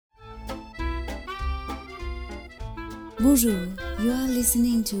Bonjour, you are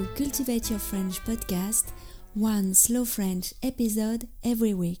listening to Cultivate Your French podcast, one slow French episode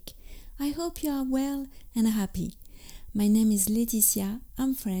every week. I hope you are well and happy. My name is Laetitia,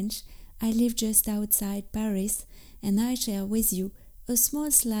 I'm French, I live just outside Paris and I share with you a small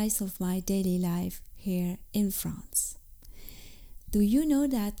slice of my daily life here in France. Do you know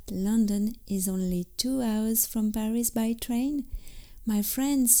that London is only 2 hours from Paris by train? My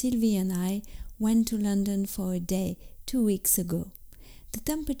friend Sylvie and I went to London for a day 2 weeks ago. The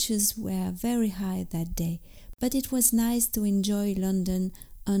temperatures were very high that day, but it was nice to enjoy London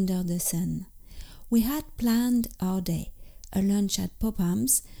under the sun. We had planned our day, a lunch at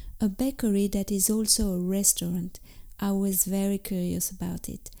Popham's, a bakery that is also a restaurant. I was very curious about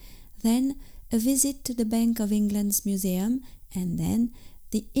it. Then a visit to the Bank of England's museum, and then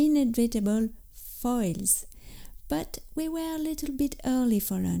the inevitable foils. But we were a little bit early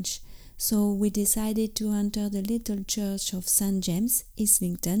for lunch, so we decided to enter the little church of St. James,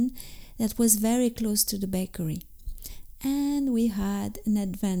 Islington, that was very close to the bakery. And we had an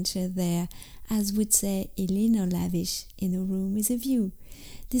adventure there, as would say Elena Lavish, in a room with a view.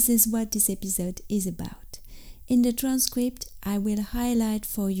 This is what this episode is about. In the transcript, I will highlight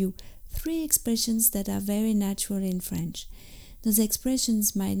for you 3 expressions that are very natural in French. Those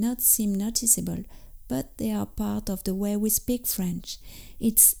expressions might not seem noticeable, but they are part of the way we speak French.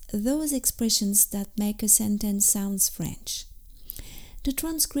 It's those expressions that make a sentence sound French. The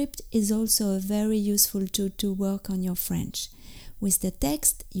transcript is also a very useful tool to work on your French. With the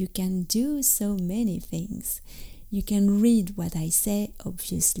text, you can do so many things. You can read what I say,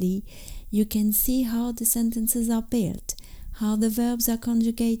 obviously. You can see how the sentences are built, how the verbs are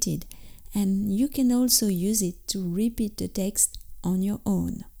conjugated, and you can also use it to repeat the text on your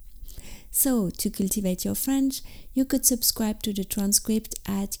own. So, to cultivate your French, you could subscribe to the transcript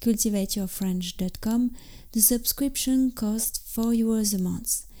at cultivateyourfrench.com. The subscription costs €4 a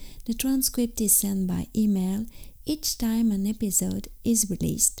month. The transcript is sent by email each time an episode is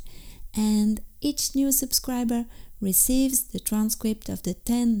released, and each new subscriber receives the transcript of the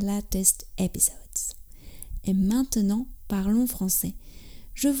 10 latest episodes. Et maintenant, parlons français.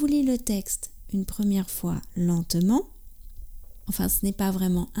 Je vous lis le texte une première fois lentement. Enfin, ce n'est pas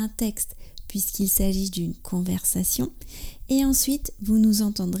vraiment un texte puisqu'il s'agit d'une conversation. Et ensuite, vous nous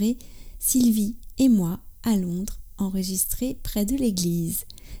entendrez, Sylvie et moi, à Londres, enregistrés près de l'église.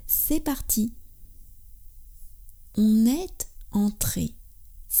 C'est parti! On est entré.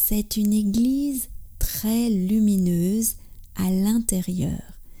 C'est une église très lumineuse à l'intérieur.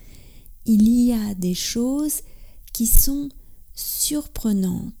 Il y a des choses qui sont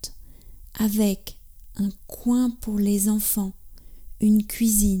surprenantes, avec un coin pour les enfants, une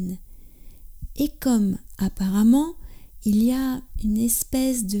cuisine. Et comme apparemment il y a une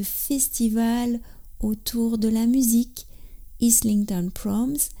espèce de festival autour de la musique, Islington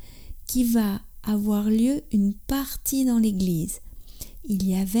Proms, qui va avoir lieu une partie dans l'église. Il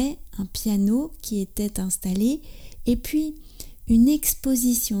y avait un piano qui était installé et puis une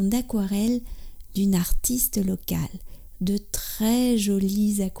exposition d'aquarelles d'une artiste locale, de très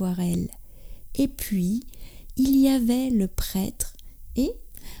jolies aquarelles. Et puis, il y avait le prêtre et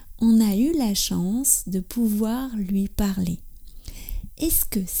on a eu la chance de pouvoir lui parler. Est-ce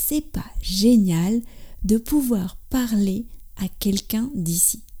que c'est pas génial de pouvoir parler à quelqu'un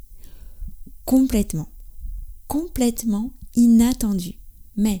d'ici? Complètement inattendu.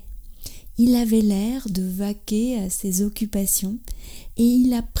 Mais il avait l'air de vaquer à ses occupations et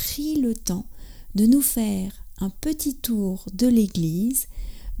il a pris le temps de nous faire un petit tour de l'église,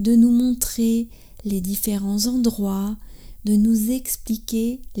 de nous montrer les différents endroits, de nous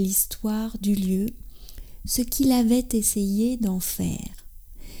expliquer l'histoire du lieu, ce qu'il avait essayé d'en faire.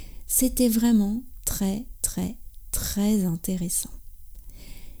 C'était vraiment très intéressant.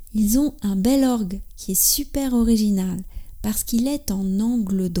 Ils ont un bel orgue qui est super original parce qu'il est en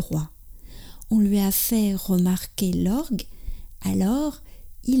angle droit. On lui a fait remarquer l'orgue, alors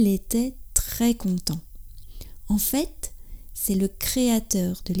il était très content. En fait, c'est le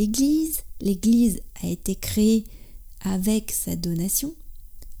créateur de l'église. L'église a été créée avec sa donation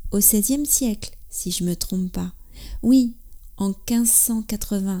au XVIe siècle, si je ne me trompe pas. Oui, en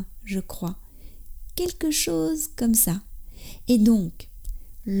 1580, je crois. Quelque chose comme ça. Et donc,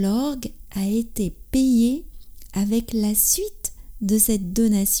 l'orgue a été payé avec la suite de cette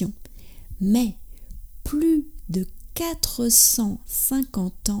donation. Mais plus de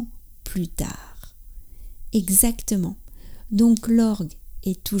 450 ans plus tard. Exactement. Donc l'orgue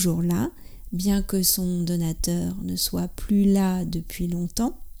est toujours là, bien que son donateur ne soit plus là depuis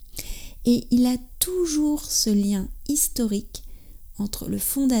longtemps, et il a toujours ce lien historique entre le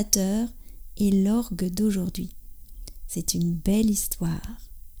fondateur et l'orgue d'aujourd'hui. C'est une belle histoire.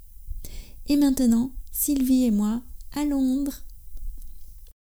 Et maintenant, Sylvie et moi à Londres.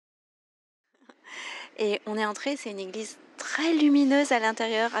 Et on est entré, c'est une église très lumineuse à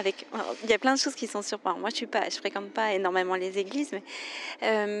l'intérieur. Il y a plein de choses qui sont surprenantes. Moi, je fréquente pas énormément les églises, mais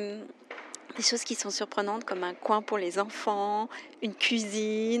des choses qui sont surprenantes, comme un coin pour les enfants, une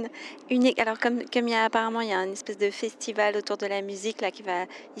cuisine. Alors, comme il y a apparemment, il y a une espèce de festival autour de la musique là qui va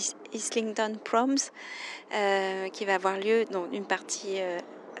Islington Proms, qui va avoir lieu dans une partie.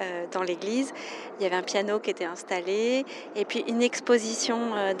 Dans l'église, il y avait un piano qui était installé et puis une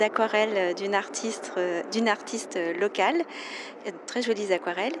exposition d'aquarelles d'une artiste locale, très jolies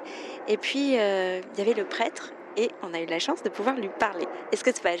aquarelles. Et puis il y avait le prêtre et on a eu la chance de pouvoir lui parler. Est-ce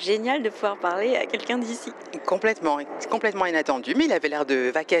que c'est pas génial de pouvoir parler à quelqu'un d'ici ? Complètement inattendu, mais il avait l'air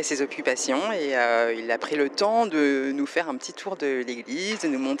de vaquer à ses occupations et il a pris le temps de nous faire un petit tour de l'église, de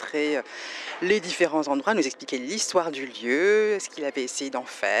nous montrer les différents endroits, nous expliquer l'histoire du lieu, ce qu'il avait essayé d'en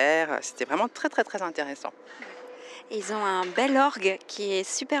faire. C'était vraiment très très très intéressant. Ils ont un bel orgue qui est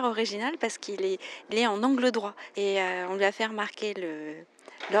super original parce qu'il est en angle droit et on lui a fait remarquer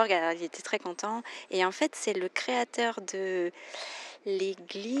l'orgue, alors il était très content. Et en fait, c'est le créateur de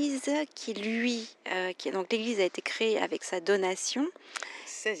l'église donc l'église a été créée avec sa donation.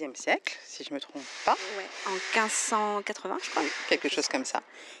 16e siècle, si je ne me trompe pas. Ouais, en 1580, je crois. Oui, quelque chose comme ça.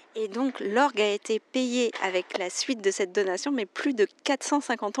 Et donc l'orgue a été payé avec la suite de cette donation, mais plus de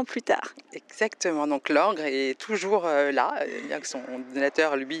 450 ans plus tard. Exactement, donc l'orgue est toujours là, bien que son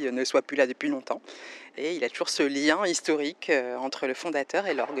donateur, lui, ne soit plus là depuis longtemps. Et il a toujours ce lien historique entre le fondateur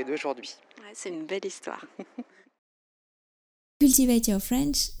et l'orgue d'aujourd'hui. Ouais, c'est une belle histoire. Cultivate Your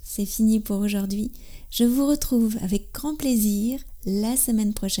French, c'est fini pour aujourd'hui. Je vous retrouve avec grand plaisir la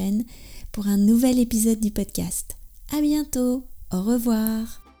semaine prochaine pour un nouvel épisode du podcast. À bientôt, au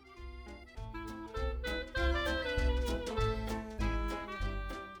revoir.